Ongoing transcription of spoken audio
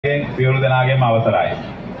සියලු දෙනාගේම අවසරයි.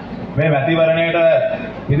 මේ මැතිවරණයට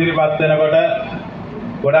ඉදිරිපත් වෙනකොට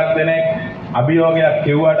ගොඩක් දෙනෙක් අභියෝගයක්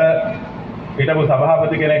කිව්වට හිටපු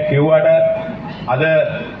සභාපති කෙනෙක් කිව්වට අද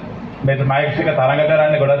මේ මයික් එක තරඟ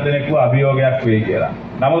කරන්නේ ගොඩක් දෙනෙක් කිව්වා අභියෝගයක් වෙයි කියලා.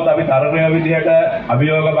 නමුත් අපි තරණය විදිහට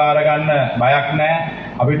අභියෝග බාර ගන්න බයක් නැහැ.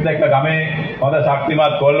 අපිත් එක්ක ගමේ හොඳ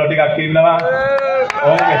ශක්තිමත් කොල්ලෝ ටිකක් ඉන්නවා.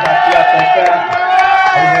 ඔවුන්ගේ ශක්තියත් එක්ක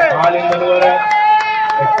අපි කාලින්දනුවර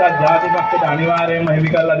එක්ක ජාතිපක්ෂයට අනිවාර්යයෙන්ම හිමි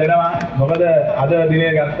කරලා දෙනවා. මොකද අද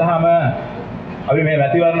දිනේ ගත්තාම අපි මේ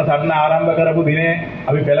මැතිවරණ සටන ආරම්භ කරපු දිනේ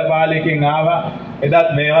අපි පෙළපාලියකින් ආවා. එදත්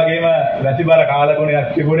මේ වගේම වැසිබර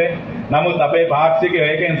කාලගුණයක් තිබුණේ. නමුත් අපේ පාක්ෂිකයෝ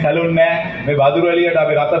ඒකෙන් සැලුන්නේ නැහැ. මේ වදුරෙලියට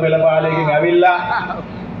අපි රත පෙළපාලියකින් ඇවිල්ලා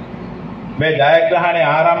මේ ජයග්‍රහණයේ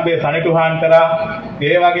ආරම්භයේ සනිටුහන් කරා.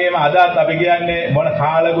 ඒ වගේම අදත් අපි කියන්නේ මොන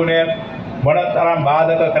කාලගුණය මොනතරම්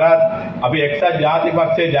බාධක කරත් අපි එක්සත්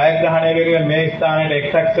ජාතිපක්ෂයේ ජයග්‍රහණය වෙනුවෙන් මේ ස්ථානයේ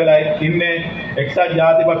එක්සත් වෙලා ඉන්නේ. එක්සත්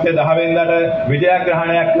ජාතිපක්ෂයේ 10 වෙනිදාට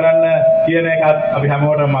විජයග්‍රහණයක් කරන්න කියන එකත් අපි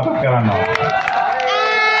හැමෝටම මතක් කරනවා.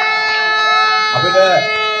 අපිට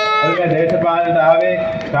මේ දේශපාලනයට ආවේ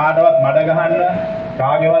කාටවත් මඩ ගහන්න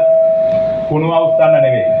කාගේවත් කුණු අවුස්සන්න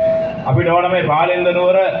නෙවෙයි. අපිට ඕන මේ පාලෙන්ද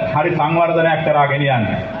නුවර හරි සංවර්ධනයක් කරා ගෙනියන්න.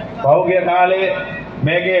 පෞද්ගලික කාලේ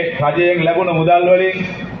මේකේ රජයෙන් ලැබුණු මුදල්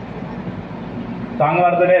වලින්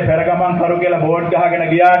සංවර්ධනයේ පෙරගමන් කරු කියලා බෝඩ් ගහගෙන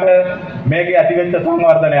ගියාට මේකේ ඇතිවෙච්ච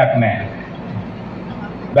සංවර්ධනයක් නැහැ.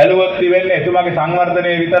 බැලුවොත් වෙන්නේ එතුමාගේ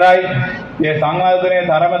සංවර්ධනයේ විතරයි. මේ සංවර්ධනයේ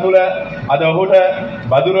තරම තුල අද ඔහුට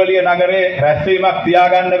බදුරලිය නගරේ රැස්වීමක්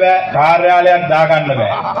තියාගන්න බෑ, කාර්යාලයක් දාගන්න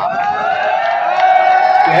බෑ.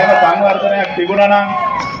 එහෙම සංවර්ධනයක් තිබුණා නම්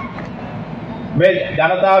මේ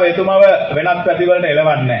ජනතාව එතුමව වෙනත් පැතිවලට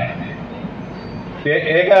එළවන්නේ නැහැ.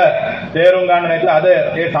 ඒක තේරුම් ගන්න නැති අද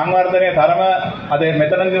ඒ සංවර්ධනයේ තරම අද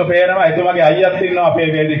මෙතනදීම පේනවා එතුමාගේ අයියක් ඉන්නවා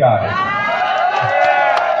අපේ වේදිකාවේ.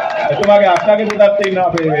 එතුමාගේ අක්කාගේ පුතත් ඉන්නවා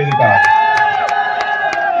අපේ වේදිකාවේ.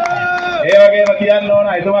 ඒ වගේම කියන්න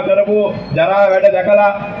ඕන එතුමා කරපු ජරා වැඩ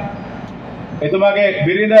දැකලා එතුමාගේ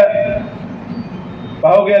බිරිඳ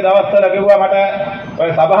පහුගිය දවස්වල කිව්වා මට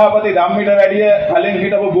ඔය සභාපති ධම්මිට වැඩිය කලින්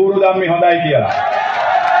හිටපු ගුරු ධම්මි හොඳයි කියලා.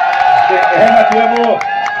 එහෙම කියපු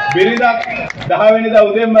බිරිඳක් 10 වෙනිදා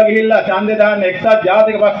උදේම ගිහිල්ලා ඡන්දේ දාන්න එක්සත්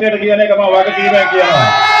ජාතික පක්ෂයට කියන එක මම වගකීමෙන් කියනවා.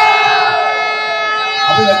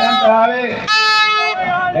 අපි මෙතනට ආවේ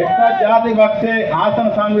එක්සත් ජාතික පක්ෂයේ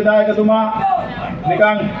ආසන සංවිධායකතුමා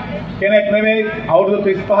නිකන් කෙනෙක් නෙවෙයි. අවුරුදු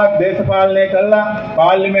 35ක් දේශපාලනය කළා.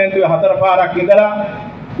 පාර්ලිමේන්තුවේ 4 පාරක් ඉඳලා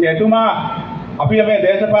එතුමා අපි මේ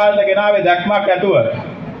දේශපාලන ගෙනාවේ දැක්මක් ඇතුව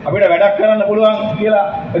අපිට වැඩක් කරන්න පුළුවන් කියලා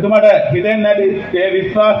එතුමාට හිතෙන්නේ නැති ඒ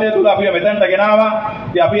විශ්වාසය තුල අපි මෙතනට ගෙනාවා.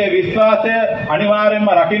 ඉතින් අපි මේ විශ්වාසය අනිවාර්යයෙන්ම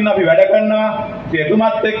රකින්න අපි වැඩ කරනවා. ඉතින්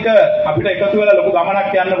එතුමත් එක්ක අපිට එකතු වෙලා ලොකු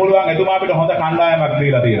ගමනක් යන්න පුළුවන්. එතුමා අපිට හොඳ කණ්ඩායමක්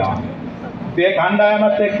දීලා තියෙනවා. ඉතින් ඒ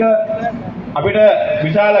කණ්ඩායමත් එක්ක අපිට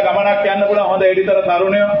විශාල ගමනක් යන්න පුළුවන්. හොඳ එඩිතර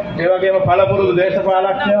තරුණයෝ, ඒ වගේම පළපුරුදු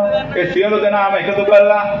දේශපාලඥයෝ, ඒ සියලු දෙනාම එකතු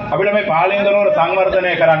කරලා අපිට මේ පාලේන්දරවල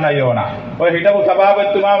සංවර්ධනය කරන්නයි ඕන. ඔය හිටපු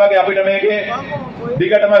සභාපතිතුමා වගේ අපිට මේකේ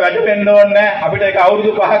දිගටම වැඩ වෙන්න ඕනේ නැහැ. අපිට ඒක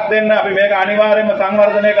අවුරුදු 5ක් දෙන්න අපි මේක අනිවාර්යයෙන්ම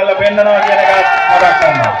සංවර්ධනය කරලා පෙන්නනවා කියන එක මතක්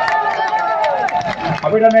කරනවා.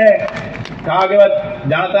 අපිට මේ කාගේවත්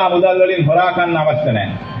ජනතා මුදල් වලින් හොරා ගන්න අවශ්‍ය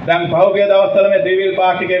නැහැ. දැන් පහුගිය දවස්වල මේ ත්‍රිවිල්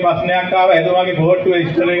පාක්ෂිකේ ප්‍රශ්නයක් ආවා. එතුමාගේ බෝට්ටුවේ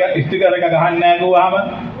ස්ටිකර් එක ගහන්න නැහැ කිව්වහම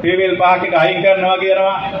ත්‍රිවිල් පාක්ෂික අයින් කරනවා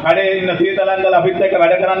කියනවා. කඩේ ඉන්න සීතලන්දල අපිත් එක්ක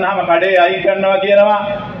වැඩ කරන්නාම කඩේ අයින් කරනවා කියනවා.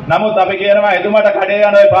 නමුත් අපි කියනවා එතුමාට කඩේ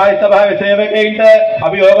යන ඔය පාරිශ සභාවේ සේවකයින්ට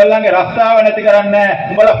අපි ඕගොල්ලන්ගේ රස්සාව නැති කරන්නේ නැහැ.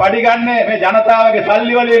 උඹලා පඩි ගන්නේ මේ ජනතාවගේ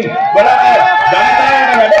සල්ලි වලින්. බලන්න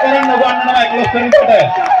ජනතාවට වැඩ කරන්න උගන්වනවා 11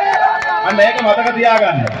 වෙනිකට. අන්න ඒක මතක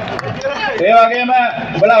තියාගන්න. ඒ වගේම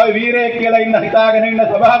උඹලා ওই වීරයෙක් කියලා ඉන්න හිතාගෙන ඉන්න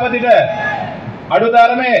සභාපතිට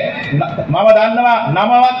අඩුතරමේ මම දන්නවා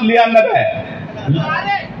නමවත් ලියන්න බෑ.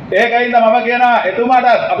 ඒකින්ද මම කියනවා එතුමාට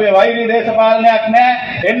අපේ වෛරී දේශපාලනයක් නැහැ.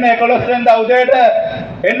 එන්න 11 වෙනිදා උදේට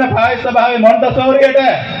එන්න පාරිශ සභාවේ මොන්ටසෝරියට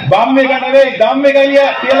බම්මේක නෙවෙයි ධම්මේකලිය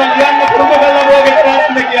කියලා ලියන්න පුරුදු කරලා ඕකේ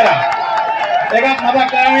කරන්න කියලා. ඒකත් මතක්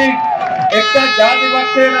කරගන්න. එක්සත්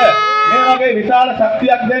ජාතිපක්ෂයේ මේ වගේ විශාල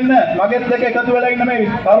ශක්තියක් දෙන්න මගෙත් එක්ක එකතු වෙලා ඉන්න මේ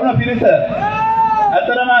තරුණ පිරිස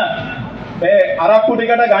ඇත්තටම මේ අරක්කු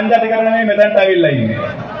ටිකට ගංජා ටිකට නෙමෙයි මෙතනට ඇවිල්ලා ඉන්නේ.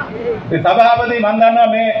 ඒ සභාපති මම දන්නවා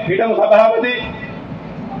මේ හිටපු සභාපති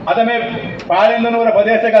අද මේ පාලේන්ද නුවර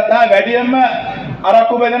ප්‍රදේශ ගත්තා වැඩියෙන්ම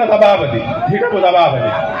අරක්කු බෙදෙන සභාපති හිටපු සභාපති.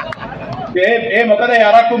 ඒ මොකද ඒ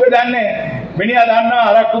අරක්කු බෙදන්නේ මිනිහා දන්නවා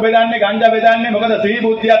අරක්කු බෙදන්නේ ගංජා බෙදන්නේ මොකද සී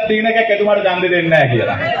බුද්ධියක් තියෙන එකක් එතුමාට ඡන්දෙ දෙන්නේ නැහැ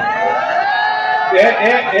කියලා.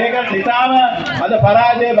 ඒක නිසාම අද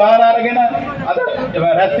පරාජය බාර අරගෙන අද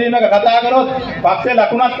රැස්වීමක කතා කරොත් පක්ෂේ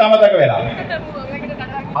ලකුණක් අමතක වෙලා.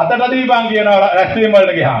 අතට දීපන් කියනවා රැස්වීම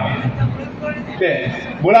වලට ගියාම.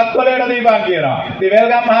 බුලත් කොලේට දීපන් කියනවා. ඉතින්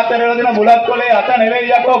වෙල්ගම් මහත්තයාට දෙන බුලත් කොලේ අත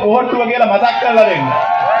නෙවෙයි යකෝ පොහට්ටුව කියලා මතක් කරලා දෙන්න.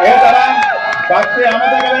 ඒ තරම් පක්ෂේ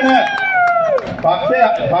අමතක වෙන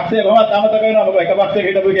පක්ෂේ කොහොමද අමතක වෙනවා? මොකද එක පක්ෂයක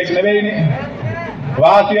හිටපු එකෙක් නෙවෙයිනේ.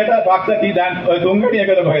 වාසියට පක්ෂ කී දැන් ඔය තුන්වෙනි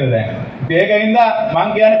එකද කොහෙද දැන්? ඒකින්ද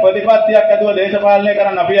මං කියන්නේ ප්‍රතිපත්තියක් ඇතුව දේශපාලනය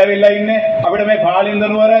කරන්න අපි ඇවිල්ලා ඉන්නේ. අපිට මේ පාලින්ද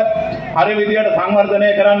නුවර හරි විදියට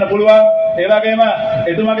සංවර්ධනය කරන්න පුළුවන්. ඒ වගේම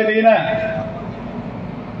එතුමාගේ තියෙන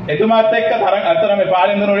එතුමාත් එක්ක අතර මේ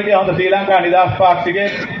පාලින්ද නුවර හිටිය හොඳ ශ්‍රී ලංකා නිදහස් පාක්ෂිකේ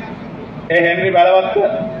ඒ හෙන්රි බලවත්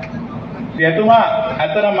එතුමා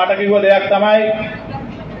අතර මට කිව්ව දෙයක් තමයි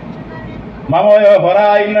මම ඔය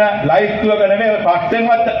හොරා ඉන්න ලයිස්තුවක නෙමෙයි ඔය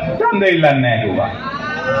පක්ෂෙන්වත් ඡන්දෙ ඉල්ලන්නේ නැහැ කිව්වා.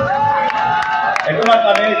 එතුමාත්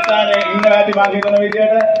මේ ස්ථානයේ ඉන්න ඇති මම හිතන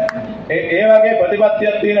විදිහට ඒ වගේ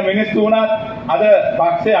ප්‍රතිපත්තියක් තියෙන මිනිස්සු උනත් අද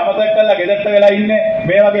පක්ෂේ අමතක කරලා ගෙදරට වෙලා ඉන්නේ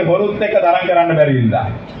මේ වගේ හොරුත් එක්ක තරම් කරන්න බැරි නිසා.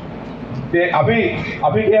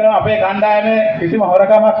 අපි කියනවා අපේ කණ්ඩායමේ කිසිම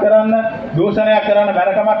හොරකමක් කරන්න, දූෂණයක් කරන්න,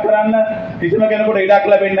 මරකමක් කරන්න කිසිම කෙනෙකුට ඉඩක්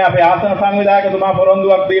ලැබෙන්නේ නැහැ. අපේ ආසන සංවිධායකතුමා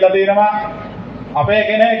පොරොන්දුවක් දීලා තියෙනවා. අපේ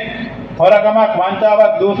කෙනෙක් හොරකමක්,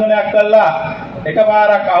 වංචාවක්, දූෂණයක් කළා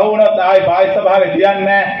එකපාරක් අහු වුණොත් ආයි පායිස්ත භාවේ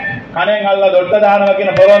තියන්නේ කණෙන් අල්ලලා දොට්ට දානවා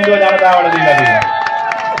කියන පොරොන්දුව ජනතාවට දීලා තියෙනවා.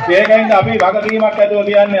 ඒකෙන්ද අපි වගකීමක් ඇතුව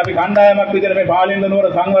කියන්නේ අපි කණ්ඩායමක් විදිහට මේ පාලින්ද නුවර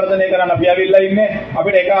සංවර්ධනය කරන්න අපි ඇවිල්ලා ඉන්නේ.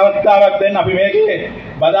 අපිට එක අවස්ථාවක් දෙන්න අපි මේකේ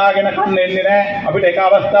බදාගෙන කන්න එන්නේ නැහැ. අපිට එක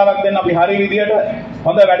අවස්ථාවක් දෙන්න අපි හරි විදිහට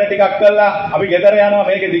හොඳ වැඩ ටිකක් කළා අපි ගෙදර යනවා.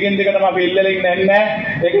 මේකේ දිගින් දිගටම අපි ඉල්ලලා ඉන්නේ නැහැ.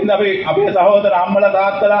 ඒකින්ද අපි අපේ සහෝදර අම්මලා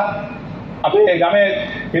තාත්තලා අපේ ගමේ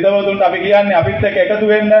හිතවතුන්ට අපි කියන්නේ අපිත් එක්ක එකතු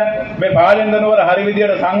වෙන්න මේ පාලින්ද නුවර හරි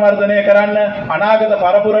විදියට සංවර්ධනය කරන්න අනාගත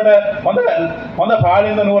පරපුරට හොඳ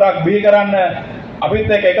පාලින්ද නුවරක් බිහි කරන්න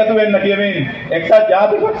අපිත් එක්ක එකතු වෙන්න කියමින් එක්සත්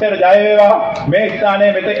ජාතික පක්ෂයට ජය වේවා. මේ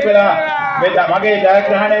ස්ථානයේ මෙතෙක් වෙලා මගේ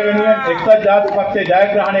ජයග්‍රහණය වෙනුවෙන් එක්සත් ජාතික පක්ෂයේ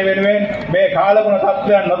ජයග්‍රහණය වෙනුවෙන් මේ කාලගුණ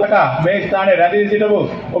තත්ත්වයන් නොදකා මේ ස්ථානයේ රැඳී සිටපු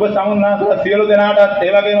ඔබ සමුන්නාන්සලා සියලු දෙනාටත්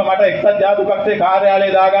ඒ වගේම මට එක්සත් ජාතික පක්ෂයේ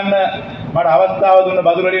කාර්යාලය දාගන්න මට අවස්ථාව දුන්න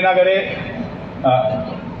බදුරඩි නගරේ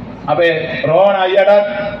අපේ රෝහණ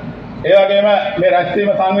අයියටත් ඒ වගේම මේ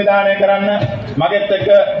රැස්වීම සංවිධානය කරන්න මගෙත් එක්ක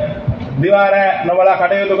දිවාරය නොබලා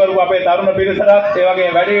කටයුතු කරපු අපේ තරුණ පිරිසට ඒ වගේ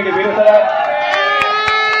වැඩිහිටි පිරිසට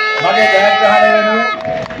මගේ ජයග්‍රහණය වෙනුවෙන්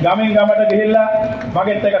ගමින් ගමට ගිහිල්ලා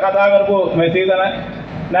මගෙත් එක්ක කතා කරපු මේ සීතල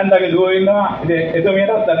නැන්දගේ දුව ඉන්නවා. ඉතින්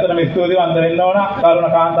එතුමියටත් ඇත්තටම ස්තුතිවන්ත වෙන්න ඕන.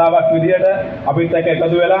 තරුණ කාන්තාවක් විදියට අපිත් එක්ක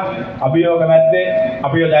එකතු වෙලා අභියෝග මැද්දේ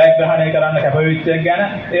අපිව ජයග්‍රහණය කරන්න කැපවෙච්ච එක ගැන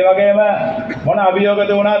ඒ වගේම මොන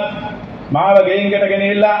අභියෝගද වුණත් මාව ගෙයින්කට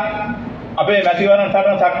ගෙනහිල්ලා අපේ මැතිවරණ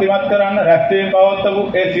සටන ශක්තිමත් කරන්න රැස්වීම පවත්වපු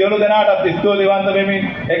ඒ සියලු දෙනාටත් ස්තුතිවන්ත වෙමින්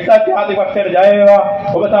එක්සත් ජාතික පක්ෂයට ජය වේවා.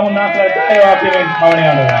 ඔබ සමුන්නාන්සලාට ජය වේවා කියන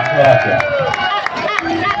මවණේ යනවා.